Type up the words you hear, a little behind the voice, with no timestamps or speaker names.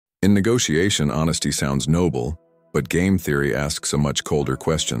In negotiation, honesty sounds noble, but game theory asks a much colder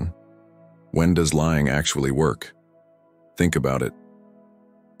question. When does lying actually work? Think about it.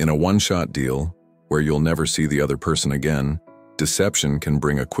 In a one-shot deal, where you'll never see the other person again, deception can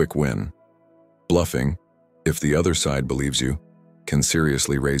bring a quick win. Bluffing, if the other side believes you, can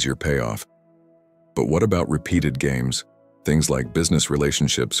seriously raise your payoff. But what about repeated games, things like business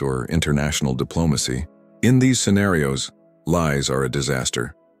relationships or international diplomacy? In these scenarios, lies are a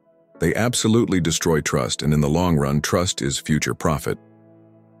disaster. They absolutely destroy trust, and in the long run, trust is future profit.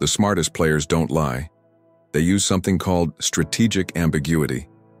 The smartest players don't lie. They use something called strategic ambiguity.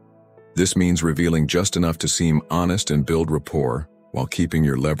 This means revealing just enough to seem honest and build rapport while keeping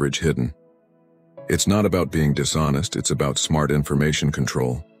your leverage hidden. It's not about being dishonest, it's about smart information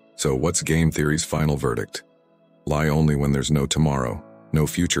control. So what's game theory's final verdict? Lie only when there's no tomorrow, no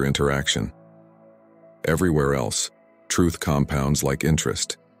future interaction. Everywhere else, truth compounds like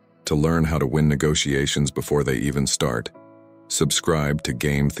interest. To learn how to win negotiations before they even start, subscribe to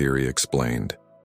Game Theory Explained.